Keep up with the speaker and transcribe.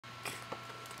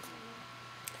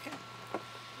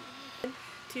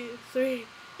2, 3.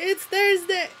 It's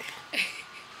Thursday.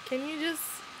 Can you just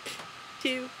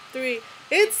 2, 3.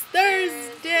 It's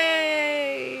Thursday.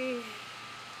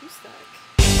 You suck.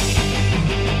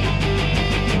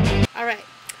 Alright.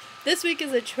 This week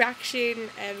is attraction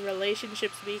and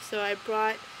relationships week, so I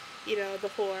brought, the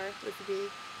whore with me.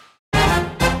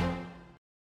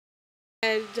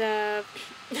 And,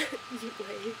 you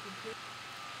wait.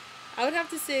 I would have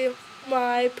to say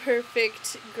my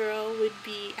perfect girl would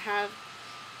have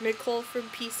Nicole from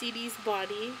PCD's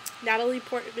body, Natalie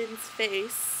Portman's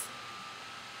face,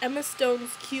 Emma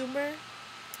Stone's humor,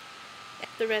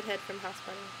 the redhead from House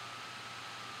Bunny.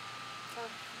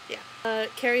 Yeah.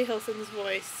 Keri Hilson's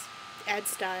voice and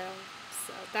style.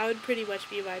 So that would pretty much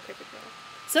be my perfect girl.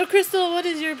 So Crystal, what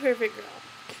is your perfect girl?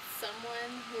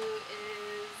 Someone who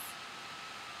is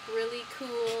really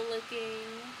cool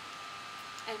looking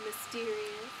and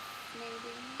mysterious,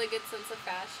 maybe. A good sense of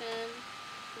fashion,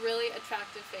 really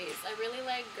attractive face. I really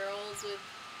like girls with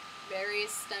very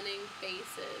stunning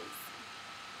faces.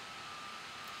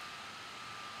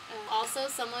 Also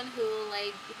someone who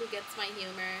gets my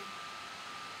humor,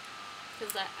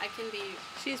 because I can be.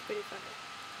 She's pretty funny.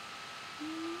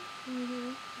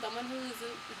 Mm-hmm. Someone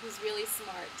who's really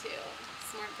smart too.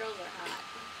 Smart girls are hot.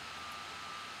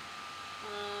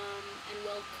 And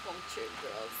well-cultured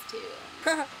girls too.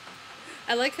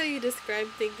 I like how you describe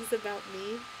things about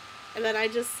me, and then I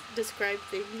just describe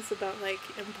things about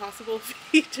impossible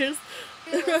features.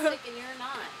 You're realistic and you're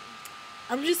not.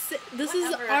 I'm just this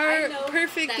Whatever. is our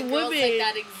perfect woman. Girls like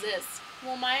that exist.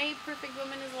 Well, my perfect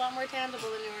woman is a lot more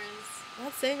tangible than yours. I'm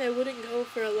not saying I wouldn't go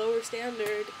for a lower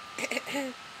standard,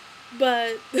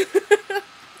 but this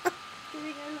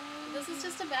is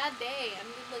just a bad day. I'm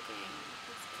good looking.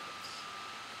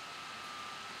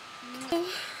 Oh,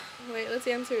 wait, let's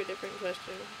answer a different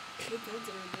question.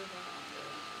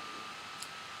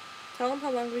 Tell them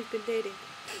how long we've been dating.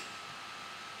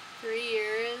 3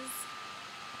 years.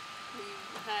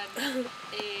 We've had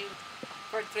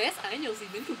for 3 años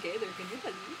we've been together. Can you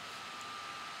believe?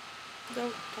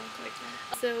 Don't talk like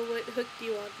that. So what hooked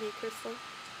you on me, Crystal?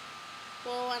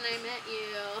 Well, when I met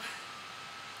you,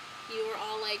 you were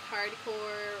all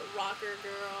hardcore rocker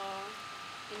girl.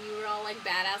 And you were all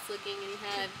badass looking, and you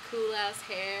had cool ass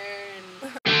hair, and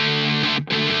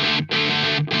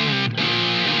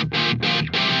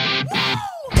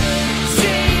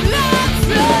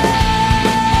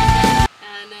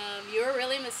you were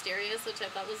really mysterious, which I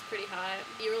thought was pretty hot.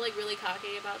 You were really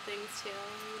cocky about things too.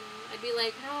 I'd be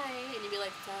like, hi, and you'd be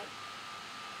like, what's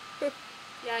up?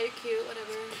 Yeah, you're cute,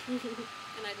 whatever.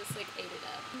 And I just ate it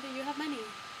up. But you have money,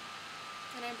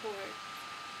 and I'm poor.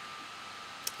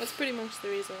 That's pretty much the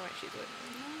reason why she's with me.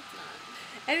 No, it's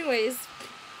not. Anyways,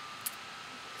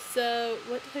 so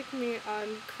what took me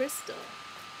on Crystal?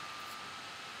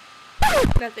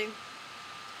 Nothing.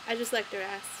 I just liked her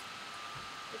ass.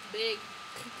 It's big.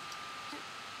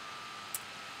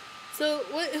 So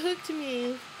what hooked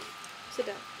me? Sit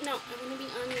down. No, I want to be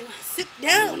on you. Sit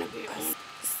down. I want to be on you.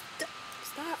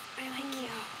 Stop. I like you.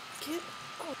 Get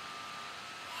out.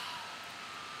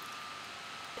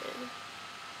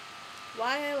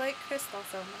 Why I like Crystal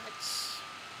so much.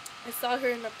 I saw her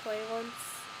in a play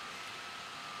once,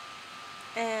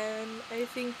 and I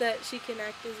think that she can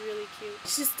act as really cute.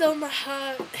 She's still my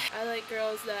heart. I like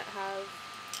girls that have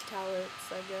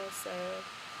talents, I guess, or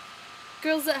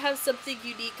girls that have something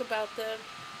unique about them.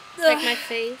 Like my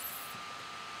face.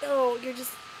 Oh, you're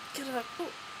just gonna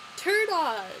turd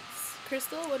odds.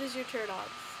 Crystal, what is your turd odds?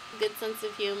 Good sense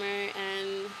of humor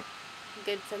and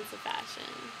good sense of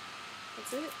fashion.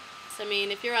 That's it. So, I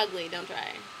mean, if you're ugly, don't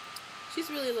try. She's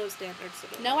really low standards. So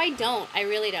no, I don't. I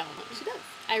really don't. She does.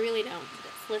 I really don't.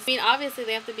 Listen, I mean, obviously,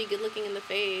 they have to be good looking in the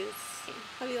face.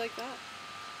 How do you like that?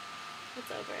 It's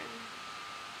over.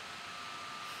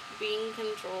 Being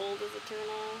controlled is a turn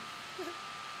off.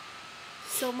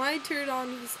 So my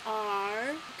turn-ons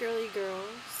are girly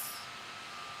girls.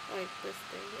 Like this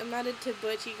thing. I'm not into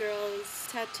butchy girls.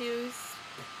 Tattoos.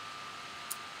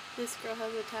 This girl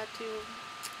has a tattoo.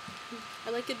 I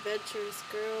like adventurous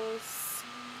girls.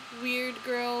 Weird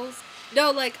girls.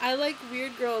 No, I like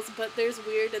weird girls, but there's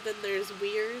weird and then there's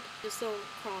weird. Just don't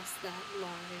cross that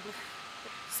line.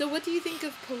 So what do you think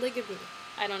of polygamy?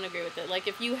 I don't agree with it.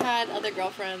 If you had other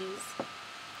girlfriends,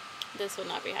 this would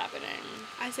not be happening.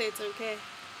 I say it's okay.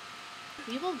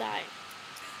 You will die.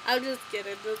 I'm just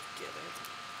kidding. Just kidding.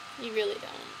 You really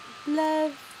don't.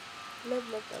 Love.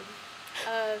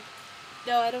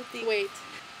 No, I don't think. Wait.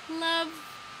 Love.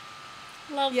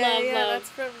 Love. That's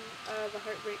from The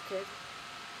Heartbreak Kid.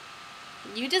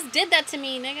 You just did that to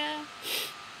me, nigga.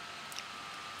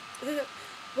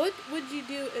 What would you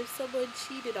do if someone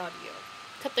cheated on you?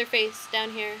 cut their face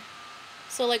down here.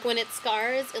 So, like, when it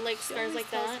scars, it, like, She scars always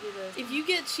like tells that. me this. If you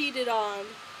get cheated on,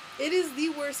 it is the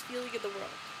worst feeling in the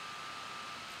world.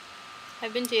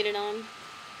 I've been cheated on.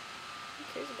 Who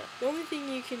cares about it? The only thing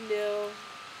you can do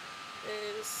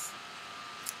is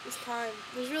time.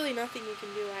 There's really nothing you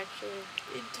can do, actually.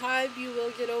 In time, you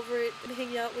will get over it and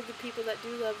hang out with the people that do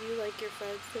love you, like your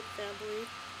friends and family.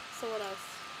 So what else?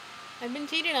 I've been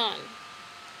cheated on.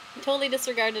 I totally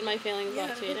disregarded my feelings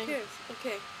about cheating. Who cares?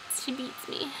 Okay. She beats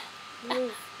me.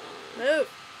 Move. Move.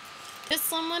 There's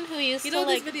someone who used You to, know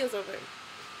like... this video's over.